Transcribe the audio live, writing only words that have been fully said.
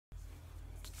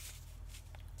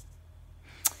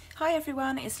Hi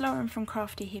everyone, it's Lauren from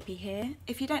Crafty Hippie here.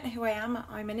 If you don't know who I am,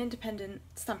 I'm an independent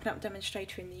Stampin' Up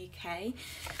demonstrator in the UK.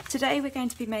 Today we're going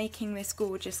to be making this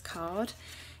gorgeous card.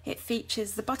 It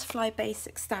features the butterfly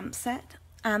basic stamp set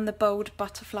and the bold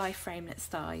butterfly Framelits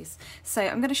dies. So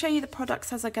I'm going to show you the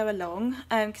products as I go along,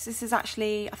 because this is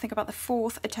actually, I think, about the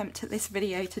fourth attempt at this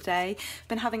video today. I've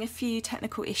been having a few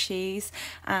technical issues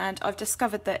and I've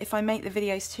discovered that if I make the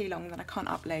videos too long then I can't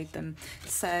upload them.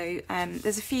 So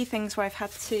there's a few things where I've had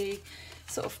to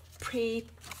sort of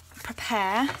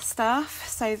prepare stuff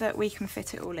so that we can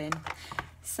fit it all in.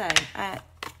 So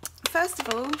first of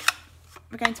all,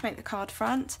 we're going to make the card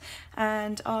front,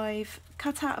 and I've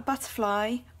cut out a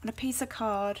butterfly on a piece of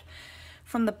card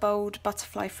from the bold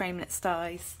butterfly Framelits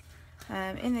dies.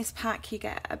 In this pack you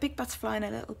get a big butterfly and a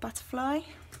little butterfly.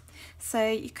 So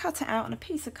you cut it out on a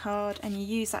piece of card and you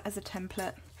use that as a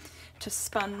template to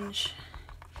sponge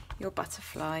your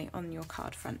butterfly on your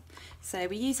card front. So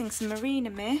we're using some Marina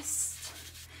mist.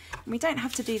 We don't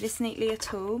have to do this neatly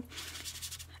at all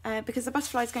because the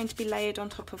butterfly is going to be layered on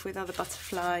top of with other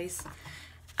butterflies,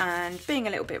 and being a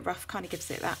little bit rough kind of gives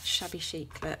it that shabby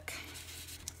chic look.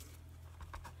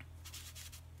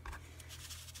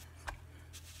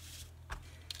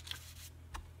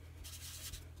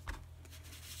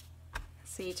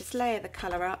 So you just layer the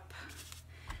colour up,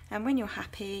 and when you're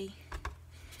happy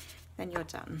then you're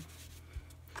done.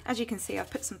 As you can see, I've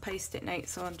put some post-it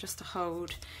notes on just to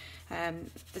hold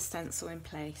the stencil in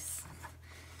place.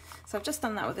 So I've just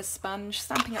done that with a sponge,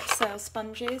 Stampin Up SNAIL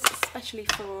sponges, especially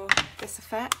for this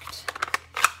effect.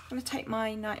 I'm going to take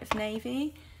my Night of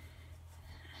Navy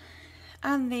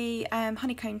and the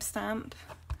honeycomb stamp.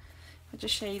 I'll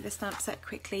just show you the stamp set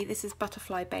quickly. This is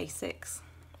Butterfly Basics.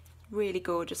 Really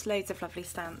gorgeous, loads of lovely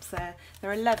stamps there. There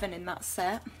are 11 in that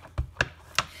set.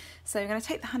 So I'm going to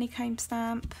take the honeycomb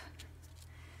stamp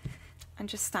and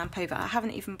just stamp over. I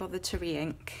haven't even bothered to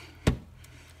re-ink.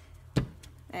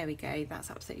 There we go,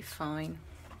 that's absolutely fine.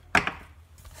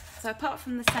 So apart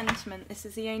from the sentiment, this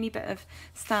is the only bit of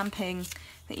stamping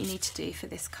that you need to do for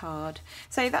this card.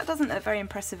 So that doesn't look very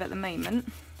impressive at the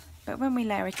moment, but when we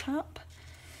layer it up.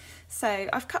 So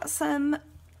I've cut some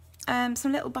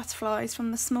little butterflies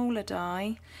from the smaller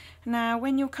die. Now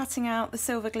when you're cutting out the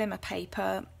silver glimmer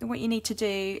paper, what you need to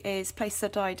do is place the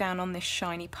die down on this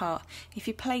shiny part. If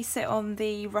you place it on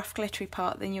the rough glittery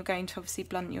part, then you're going to obviously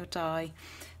blunt your die.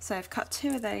 So I've cut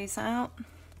 2 of those out,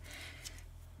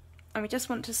 and we just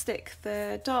want to stick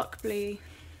the dark blue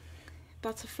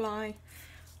butterfly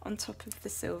on top of the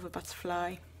silver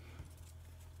butterfly.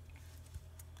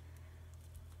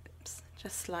 Oops,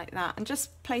 just like that, and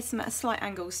just place them at a slight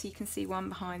angle so you can see one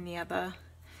behind the other.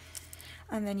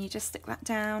 And then you just stick that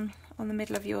down on the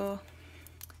middle of your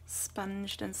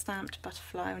sponged and stamped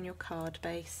butterfly on your card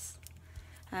base.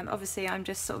 Obviously I'm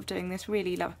just sort of doing this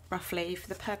really roughly for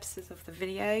the purposes of the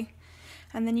video.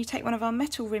 And then you take one of our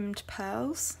metal rimmed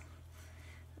pearls.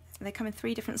 They come in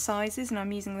 3 different sizes and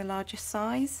I'm using the largest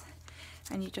size.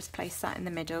 And you just place that in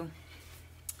the middle.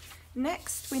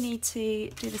 Next we need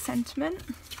to do the sentiment.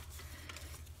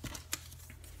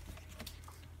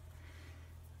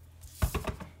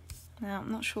 Now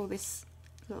I'm not sure this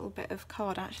little bit of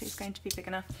card actually is going to be big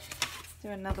enough. Let's do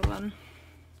another one.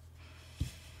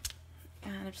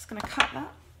 And I'm just going to cut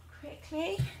that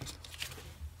quickly.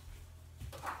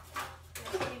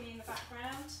 In the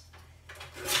background.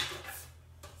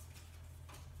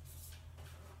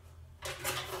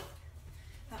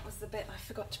 That was the bit I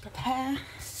forgot to prepare.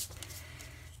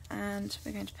 And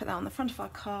we're going to put that on the front of our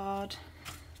card.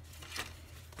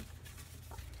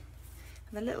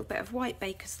 With a little bit of white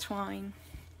baker's twine.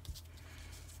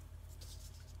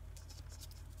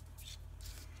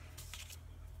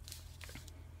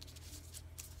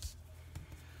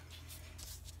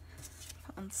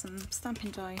 Put on some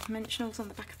Stampin' Die dimensionals on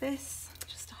the back of this,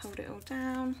 just to hold it all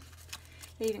down,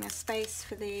 leaving a space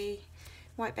for the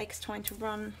white baker's twine to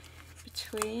run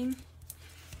between.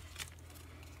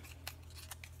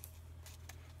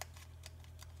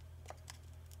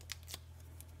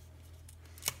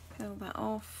 Peel that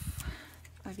off.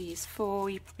 I've used 4,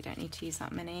 you probably don't need to use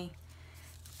that many.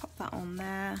 Pop that on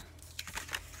there.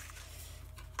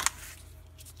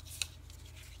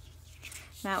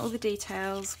 Now all the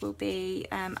details will be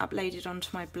uploaded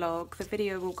onto my blog. The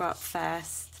video will go up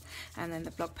first and then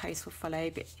the blog post will follow,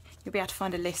 but you'll be able to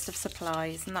find a list of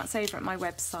supplies, and that's over at my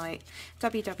website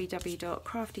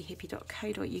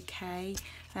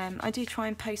www.craftyhippie.co.uk. I do try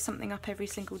and post something up every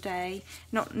single day,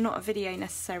 not a video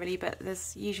necessarily, but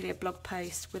there's usually a blog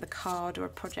post with a card or a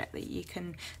project that you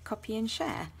can copy and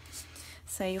share.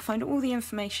 So you'll find all the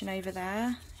information over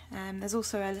there. There's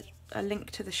also a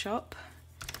link to the shop.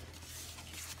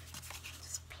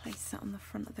 Just Place that on the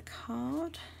front of the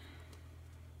card.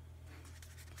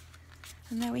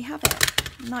 And there we have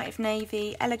it. Night of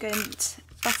Navy, elegant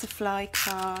butterfly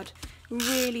card.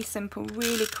 Really simple,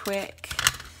 really quick.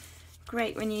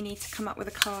 Great when you need to come up with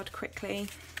a card quickly.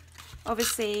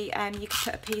 Obviously, you could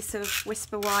put a piece of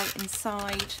Whisper White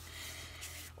inside,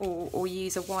 or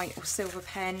use a white or silver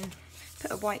pen.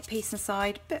 Put a white piece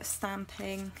inside, bit of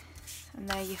stamping, and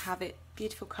there you have it.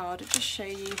 Beautiful card. I'll just show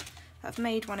you. I've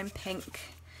made one in pink,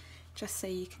 just so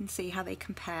you can see how they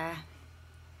compare.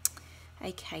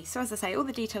 Okay, so as I say, all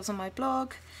the details on my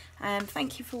blog.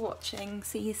 Thank you for watching.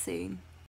 See you soon.